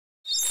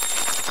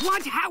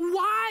What? How?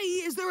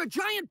 Why is there a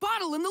giant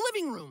bottle in the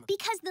living room?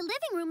 Because the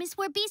living room is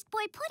where Beast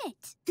Boy put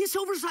it. This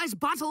oversized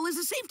bottle is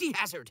a safety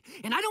hazard,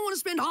 and I don't want to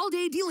spend all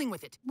day dealing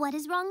with it. What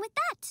is wrong with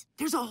that?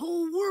 There's a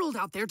whole world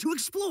out there to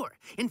explore.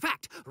 In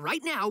fact,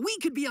 right now, we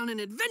could be on an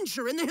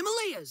adventure in the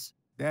Himalayas.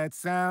 That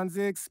sounds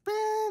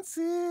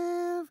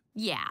expensive.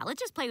 Yeah, let's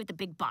just play with the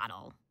big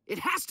bottle. It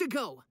has to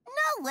go.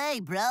 No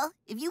way, bro.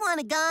 If you want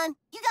a gun,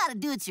 you gotta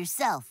do it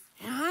yourself.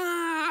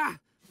 Ah,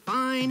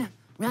 fine.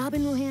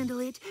 Robin will handle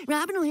it.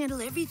 Robin will handle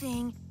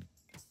everything.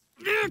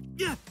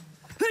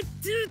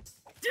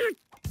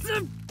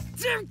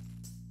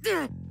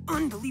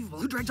 Unbelievable.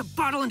 Who drags a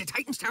bottle into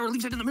Titan's Tower and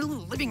leaves it in the middle of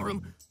the living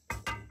room?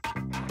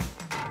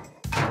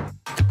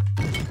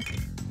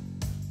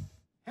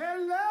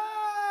 Hello!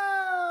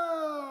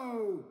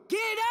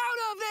 Get out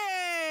of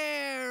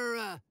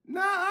there!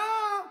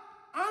 Nuh-uh!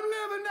 I'm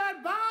living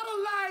that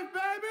bottle life,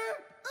 baby!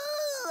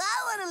 Ooh, I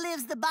wanna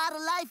live the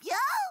bottle life, yo!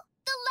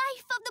 The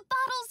life of the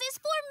bottles is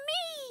for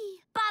me.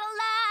 Bottle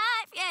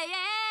life, yeah,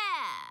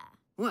 yeah!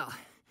 Well,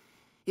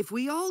 if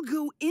we all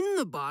go in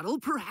the bottle,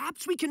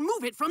 perhaps we can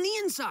move it from the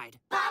inside.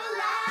 Bottle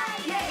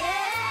life,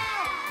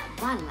 yeah!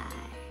 Bottle life.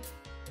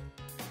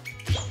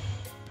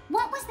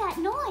 What was that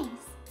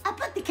noise? I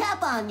put the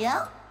cap on,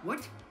 yo.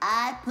 What?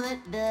 I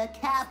put the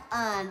cap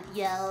on,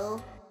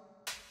 yo.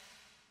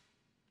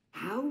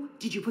 How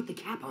did you put the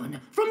cap on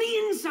from the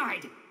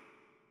inside?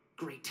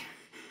 Great.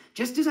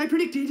 Just as I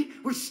predicted,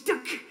 we're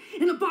stuck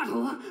in a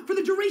bottle for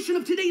the duration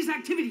of today's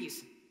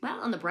activities.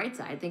 Well, on the bright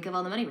side, think of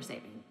all the money we're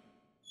saving.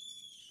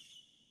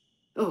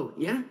 Oh,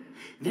 yeah?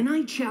 Then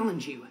I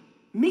challenge you.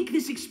 Make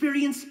this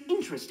experience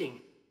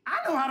interesting. I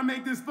know how to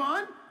make this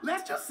fun.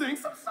 Let's just sing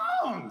some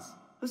songs.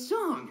 A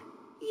song?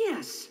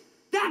 Yes.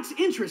 That's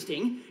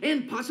interesting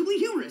and possibly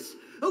humorous.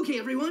 Okay,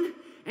 everyone.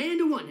 And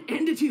a one,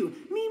 and a two.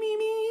 Me, me,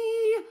 me.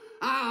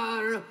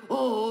 Are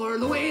o'er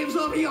the waves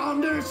of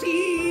yonder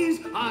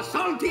seas, a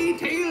salty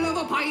tale of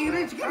a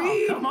pirate's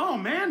greed. Oh, come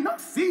on, man. No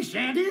sea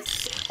shanties.